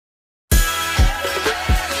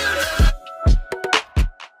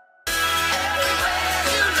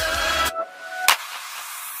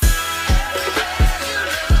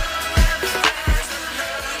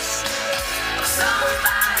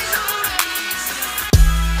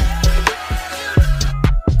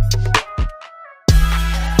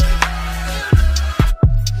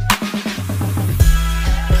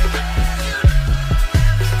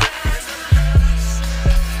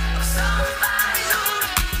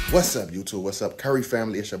What's up, YouTube? What's up, Curry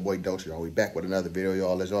family? It's your boy Dolce, y'all. We back with another video,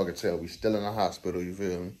 y'all. As y'all can tell, we still in the hospital, you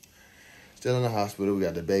feel me? Still in the hospital. We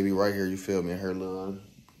got the baby right here, you feel me? And her little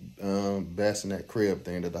bassinet crib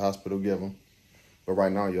thing that the hospital give them. But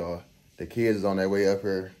right now, y'all, the kids is on their way up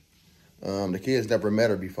here. The kids never met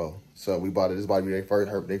her before. So we bought it. This about to be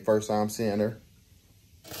their first time seeing her.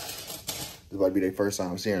 This about to be their first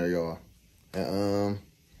time seeing her, y'all. And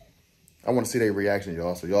I want to see their reaction,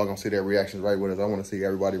 y'all. So y'all gonna see their reactions right with us. I want to see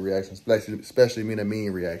everybody's reaction, especially me and the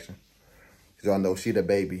mean reaction. Cause y'all know she the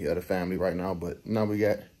baby of the family right now. But now we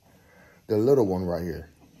got the little one right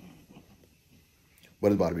here.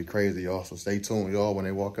 But it's about to be crazy, y'all. So stay tuned, y'all. When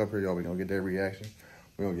they walk up here, y'all, we gonna get their reaction.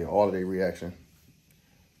 We gonna get all of their reaction.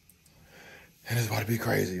 And it's about to be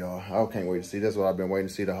crazy, y'all. I can't wait to see. That's what I've been waiting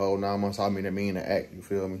to see the whole 9 months. I mean, to act, you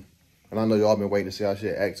feel me? And I know y'all been waiting to see how she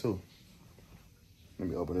act too. Let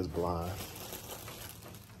me open this blind.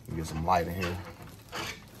 Let me get some light in here.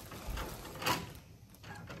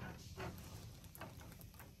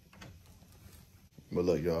 But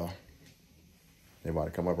look, y'all. They about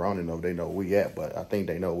to come up. I don't even know if they know where we at, but I think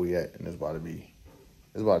they know where we at. And it's about to be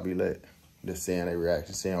lit. Just seeing their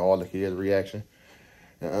reaction, seeing all the kids' reaction.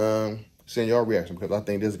 And seeing your reaction, because I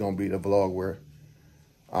think this is gonna be the vlog where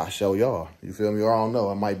I show y'all. You feel me? Or I don't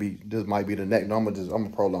know. This might be the next. No, I'm gonna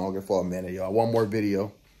prolong it for a minute, y'all. One more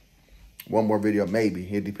video, maybe.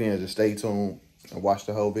 It depends. Just stay tuned and watch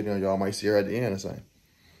the whole video. Y'all might see her at the end or something.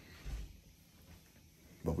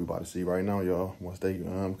 But we about to see right now, y'all. Once they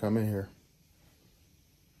come in here.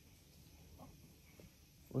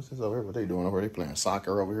 What's this over here? What they doing over here? They playing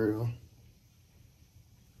soccer over here, y'all.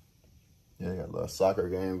 Yeah, they got a little soccer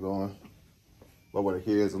game going. But when the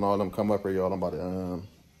kids and all them come up here, y'all, I'm about to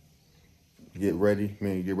get ready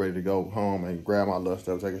to go home and grab my little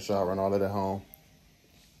stuff, take a shower and all of that home.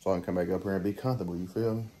 So I can come back up here and be comfortable, you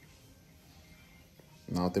feel me?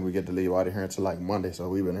 And I don't think we get to leave out of here until like Monday, so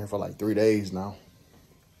we've been here for like 3 days now.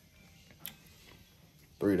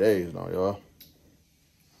 3 days now, y'all.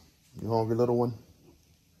 You hungry, little one?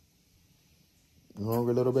 You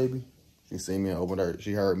hungry, little baby? She seen me and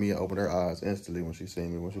she heard me and opened her eyes instantly when she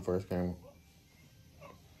seen me when she first came.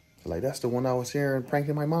 Like, that's the one I was hearing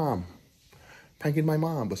pranking my mom.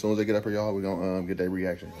 But as soon as they get up here, y'all, we're going to get their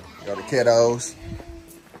reaction. Got the kiddos.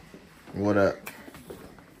 What up?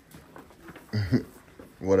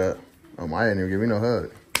 What up? Oh, I didn't even give me no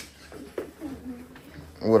hug.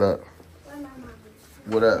 What up?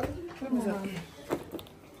 What up?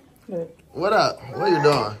 What up? What are you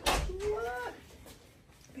doing?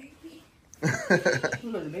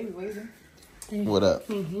 What up?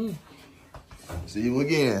 See you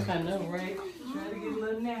again. I know, right? Try to get a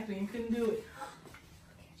little nappy and couldn't do it.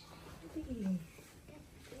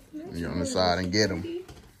 You on the side and get him.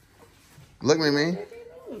 Look at me.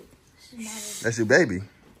 That's your baby.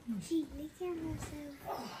 She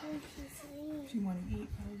want to eat.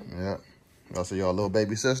 Yeah. Y'all see y'all little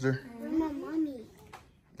baby sister? Where's my mommy?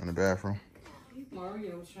 In the bathroom.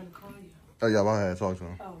 Mario was trying to call you. Oh, yeah, I had to talk to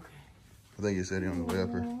him. Oh, okay. I think he said he on the way up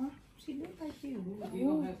here. She looks like you. You're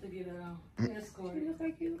going to have to get her escort. She looks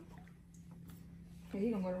like you. Yeah, he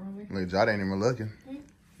going to go the wrong way. Look, Jody ain't even looking.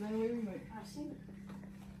 I've seen it.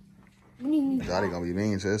 Jody gonna be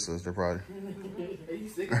mean to his sister, probably. You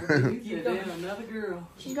sick of it? You got another girl.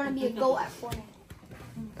 She's gonna be a goat at Fortnite.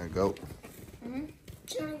 A goat.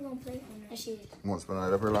 She's not even gonna play Fortnite. Yes, she is. You want to spend the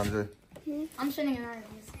night up here, Lonnie J? I'm spending an hour.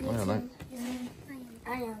 Oh, yeah, like. I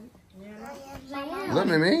am. Yeah. Look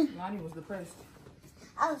at me. Lonnie was depressed.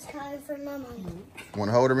 I was crying for my mommy. Want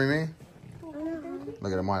to hold her, me?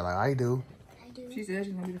 Look at her mind like, I do. She said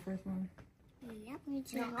she's going to be the first one. Yep, me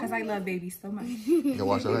too. Because I love babies so much. Go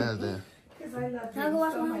wash your hands then. Because I love Can I go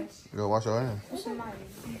wash my hands? Go wash your hands.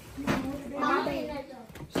 My baby.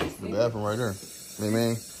 The bathroom right there.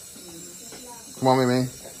 Me. Come on, me.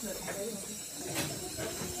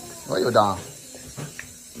 Where you down?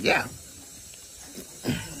 Yeah.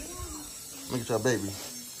 Look at your baby.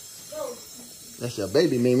 That's your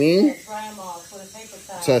baby, me.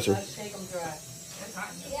 Touch her.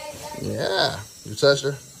 Yeah. You touched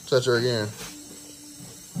her? Touch her again.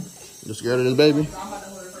 You scared of this baby? You're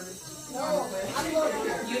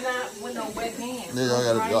not with no wet hands. Yeah,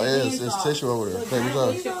 y'all got it. It's tissue over there. Paper towel.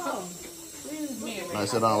 Alright,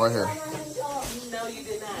 sit down right here. No, you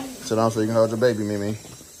did not. Sit down so you can hold your baby, Mimi.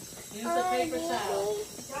 Use the paper towel.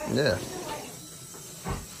 Yeah.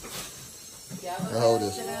 I hold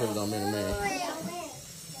this. Put it on me.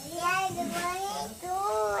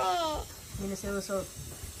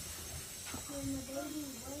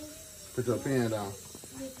 Put your pen down.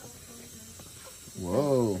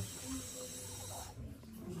 Whoa.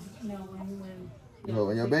 No, when You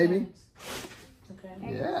holding your baby? Okay.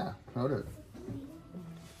 Yeah. Hold it.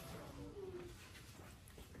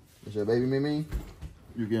 Is your baby Mimi?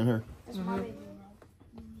 You getting her? That's my baby.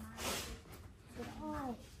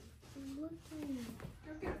 Oh,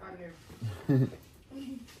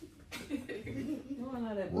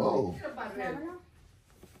 Whoa.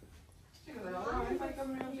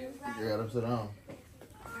 You gotta sit down.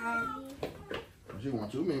 She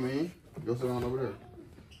wants you, Mimi. Go sit down over there.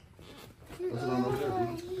 Go sit down over there,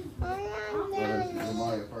 baby.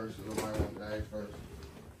 Amaya first. Amaya wants to ask first.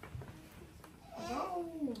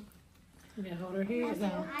 You can hold her head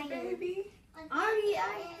down. baby.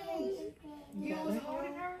 You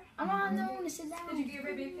holding her? I'm on the one to sit down. Did you give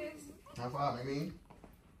baby a kiss? High five, Mimi.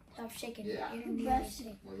 Stop shaking. Yeah. You're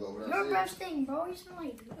breasting. Wanna go over there? You're breasting, bro. You smell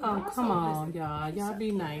like. Oh, come on, y'all. Y'all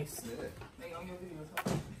be nice.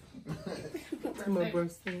 Come on,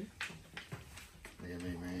 Brookston. Yeah,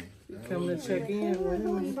 Mimi. Come to check in with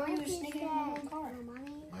him. Bro, you were sneaking in my car.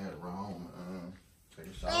 I had it wrong. Take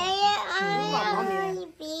a shower.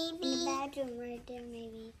 Baby. In the bathroom right there,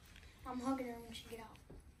 maybe. I'm hugging her when she get out.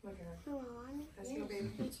 Look at her. Come on. That's your baby.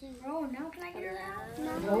 Bro, now can I get her out?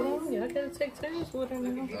 No. Hold on, y'all gotta take turns with her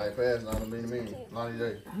now. All right, fast now, Mimi. Lonnie J.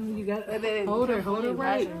 You got hold her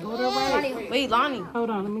right. Hold her right. Wait, Lonnie. Hold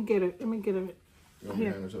on, let me get her. You want me to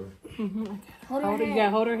hand it to her? Hold her. You got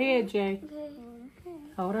hold her head, Jay.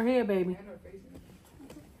 Hold her head, baby.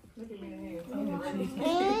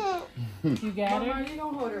 You got her? You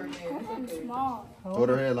don't hold her again. I'm small. Hold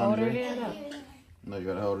her head, Hold Lonnie her J. head up. No, you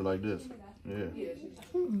gotta hold it like this. Yeah.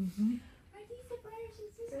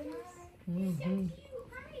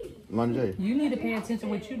 Lonnie J. You need to pay attention to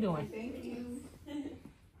what you're doing.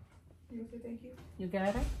 You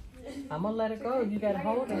got her? I'm gonna let her go. You gotta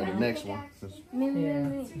hold her The now. next one.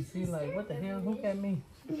 Yeah. She's like, what the hell? Who got me?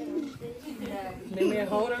 Let me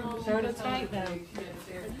hold her. Hold her tight now.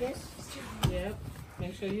 Yep.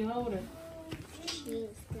 Make sure you hold her.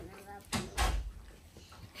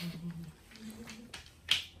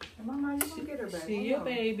 Mama, you gonna get her back. See your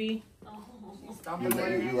baby.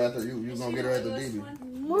 You after you gonna get her at the DB.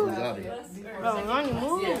 Who's out here? Oh, Lonnie,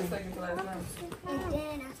 move. And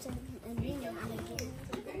then after a minute, I'm gonna get her.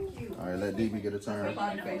 All right, let DB get a turn.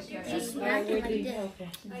 She's smacking like this.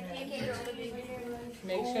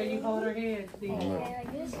 Make sure you hold her head. All right.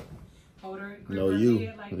 Like this. Hold her. No, grip her you.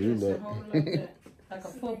 head like You this look. and hold her like that. Like a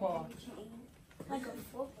football. Like a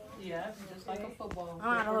football. Yeah, just like a football.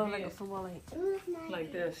 I don't know Grip her like a head football like.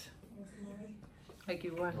 like this. Like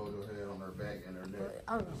you run. Hold her head on her back and her neck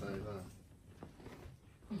Oh. at the same time.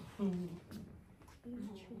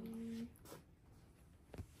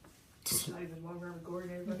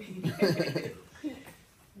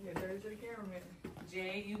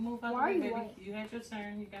 Jay, you move out Why are the way, you baby. white? You had your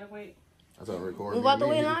turn. You gotta wait. That's how I record. Move out the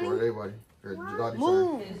Me, way, you Lonnie. record everybody. Here, Jotty's turn.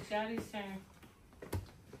 Move. It's Johnny's turn.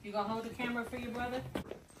 You gonna hold the camera for your brother?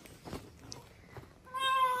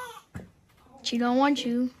 She don't want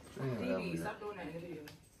you. Damn, Stop doing that in the video.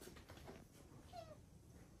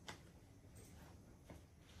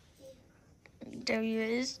 There he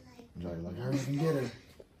is. Jotty like, hurry up and get her.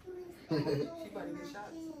 She about to get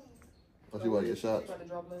shots. Oh, she about to get shot. She about to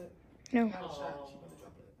drop blood. No, Not a shot. She about to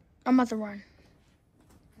drop blood. I'm about to run.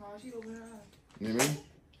 No, she opened her eyes. You know what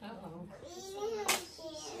Uh-oh.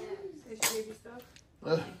 Did she baby stuff? I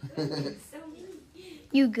mean?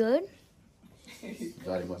 You good?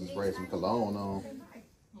 Jotty must have sprayed some cologne on.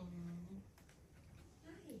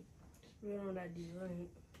 We don't know that DEAIR.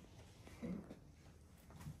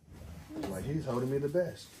 Like, he's holding me the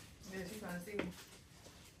best. Yeah, she's trying to see me.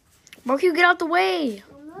 Bro, you get out the way.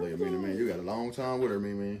 Look at me, man. You got a long time with her,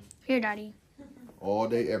 me. Here, Daddy. All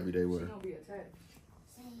day, every day with She her. gonna be attacked.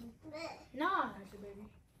 Nah. That's your baby.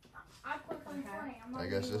 I put one funny. I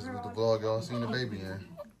guess this was the vlog y'all seen the baby in.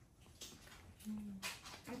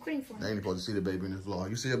 I'm quitting for They ain't supposed to see the baby in this vlog.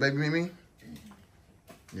 You see a baby, Mimi?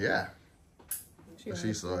 Yeah. But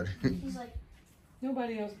she saw it. He's like,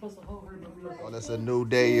 Nobody else supposed to hold her. But we Well, it's a new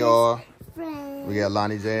day, y'all. We got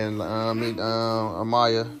Lonnie J and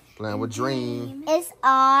AMIYAH playing with Dream. it's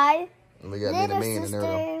our And we got me and me in there,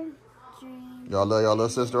 though. Dream. Y'all love y'all little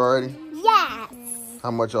sister already? Yes.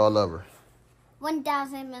 How much y'all love her?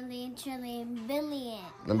 1,000 million trillion billion.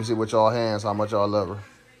 Let me see with y'all hands how much y'all love her.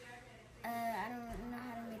 I don't know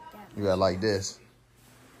how to make that. You got like this.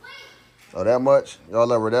 Oh, that much? Y'all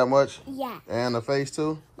love her that much? Yeah. And the face,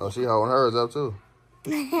 too? Oh, she holding hers up, too.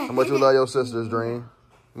 How much you love your sister's Dream?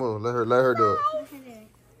 Move, let her do it.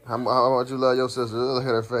 How much you love your sister? Look at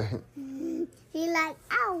her face. He like,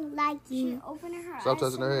 I don't like you. Open her eyes. Stop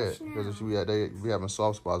touching her head. Because they be having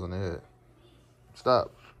soft spots on their head.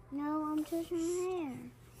 Stop. No, I'm touching her hair.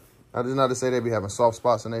 I did not to say they be having soft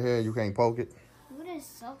spots in their head. You can't poke it. What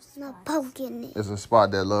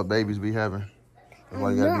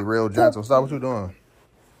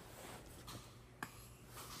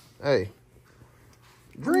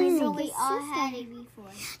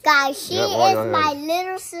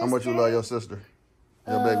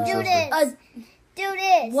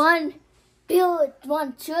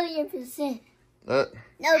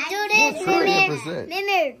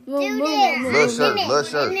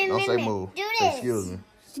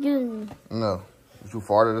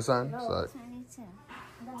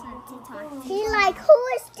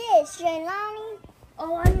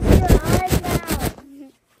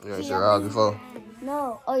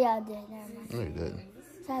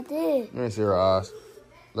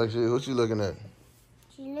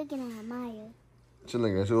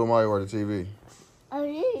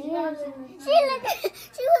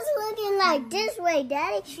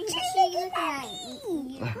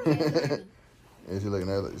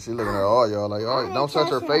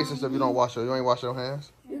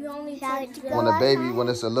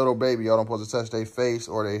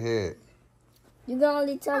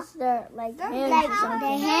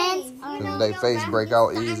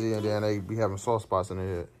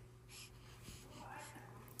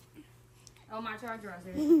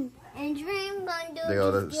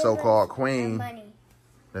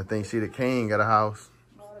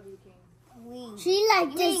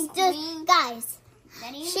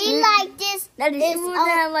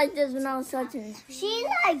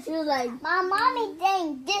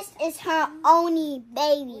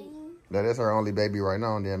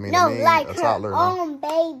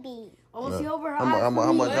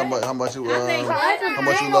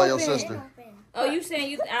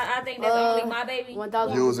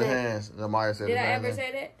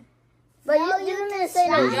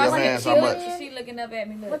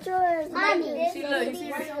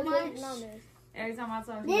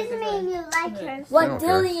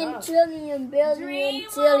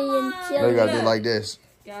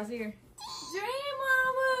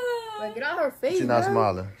Mama. Like, get out her face. She's not bro.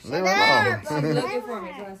 smiling. Leave She's her alone. looking for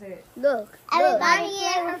me, so I said. Look. Everybody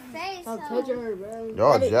in her face. I'm so- touching her, bro.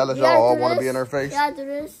 Y'all jealous? Y'all all want to be in her face? You gotta do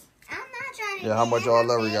this. I'm not trying to Yeah, how get much in y'all her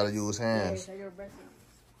love her? You face. gotta use hands.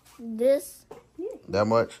 This. That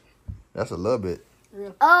much? That's a little bit.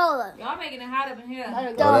 Oh. Y'all making it hot up in here.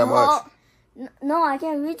 Oh, that much? No, I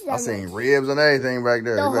can't reach that I seen much. ribs and everything back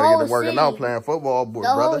there. The You better get whole to working city. out playing football, The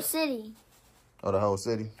brother. whole city. Oh, the whole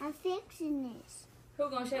city. I'm fixing this. Who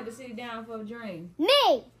gonna shut the city down for a dream? Me.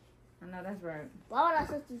 I know that's right. Why would I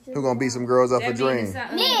shut the city? Who gonna beat some girls up for That means dream? it's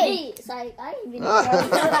something- Me. It's like, I ain't been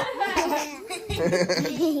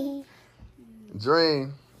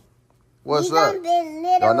Dream. What's You up? gonna be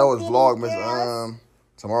little Y'all know it's bitty Vlogmas. girls.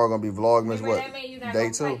 Tomorrow gonna be Vlogmas. Remember, What? that mean you not Day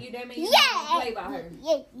gonna 2. fight you. That mean you Yeah. not gonna play about her.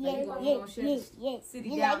 Yeah, Like, you gonna shut the city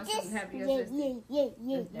You down like and this? something happen to your Yeah, sister. yeah.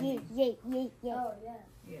 Oh,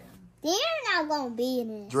 yeah. They're not gonna be in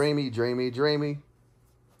it. Dreamy, dreamy, dreamy.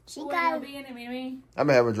 She Who ain't got gonna be in it, Mimi? I've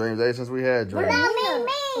been having dreams ever since we had dreams. not me.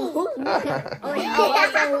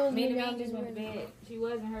 Mimi just went to bed. She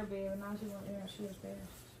was in her bed, but now she went there. She was there.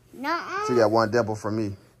 Nuh-uh. She got one dimple from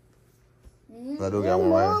me. I do got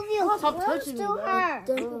one right Move your close to her. I I got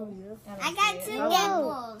 2 dimples. here.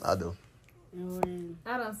 I do.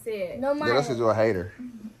 I done said. No, Yeah, mine. that's because you're a hater.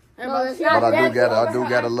 No, it's But not I that. do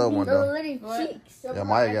got a little one The though. little cheeks. Yeah,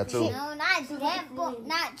 Maya got 2. No, not dimple.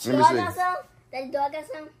 Not Let Do me I see. got some? Daddy, do I got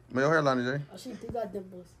some? Your hairline, Jay? Oh, she do got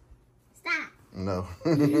dimples. Stop. No.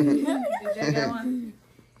 Did Jay got one?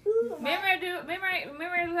 Remember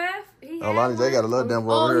left? He had Lonnie J one. got a little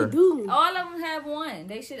dimple over here. do. All of them have one.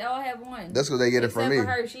 They should all have one. That's because they get it from Except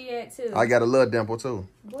me. for her, she had 2. I got a little dimple too.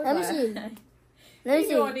 Let me see. Let me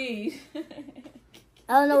You doing see. these?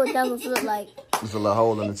 I don't know what dimples look like. Just a little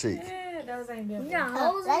hole in the cheek. Yeah, those ain't them. Yeah,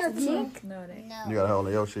 holes in the cheek. No, they. No. You got a hole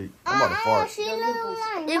in your cheek. I'm about to fart. She look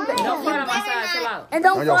like You- mine. Don't fart on my side. Chill out. And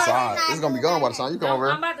don't On your fart. side. It's gonna be gone by the time you come I'm over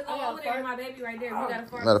here. about to go over there with my baby right there. We gotta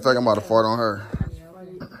fart. Matter of fact, I'm about to fart on her.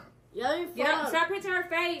 Get up, stop hitting her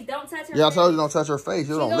face. Don't touch her Yeah, I face. told you don't touch her face.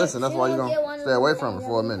 You don't gonna- listen. That's she why you gonna get gonna one of stay away them from her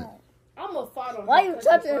for a minute. I'm a fart on Why you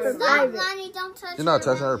touching her Stop, private? Lonnie. Don't touch You're not her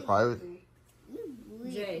touching her belly. private.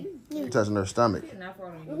 Jay, You're touching her stomach. you're not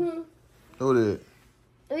farting on you. Who did?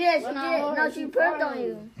 Yeah, she did. No, she perked on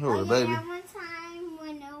you. Who, the baby? That one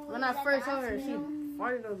time when I first saw her, she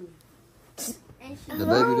farted on me. And she The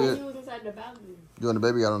baby did? was inside the bathroom. You and the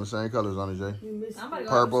baby got on the same colors on it, Jay. I'm about to go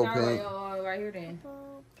Purple, to the shower pink. right here then.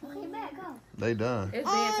 Okay, back go. They done. It's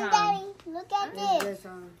Daddy, bedtime. look at this.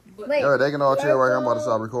 Wait. Alright, they can all chill right here. I'm about to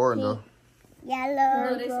stop recording though. Yellow.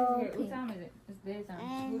 No, this is here. What time is it? It's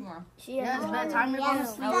bedtime. Move on. She has bedtime. You're going to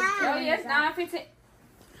sleep. Oh, yes, 9:15.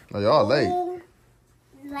 No, y'all late.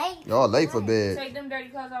 late. Y'all late for bed. Take them dirty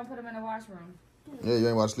clothes out and put them in the washroom. Yeah, you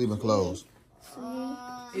ain't want to sleep in clothes.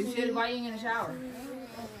 You should why you ain't in the shower.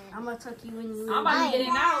 I'm gonna tuck you in. I'm about to get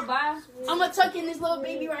in now. Bye. I'm gonna tuck in this little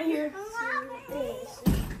baby right here.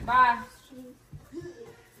 Bye. You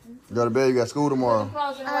go to bed, you got school tomorrow.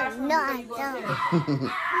 Clothes in the washroom. No, before I you go don't.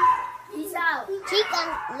 upstairs. Peace out.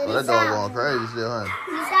 Chica, Oh, that dog going crazy still, huh?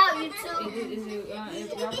 Peace out, you two. Is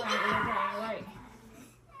y'all playing right?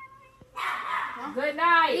 Good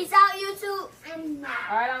night. Peace out, you two. All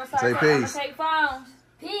right, I'm gonna start. Say I'm gonna peace. take phones.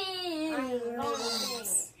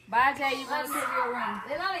 Peace. Bye, Jay. You go to your room.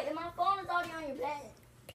 My phone is already on your bed.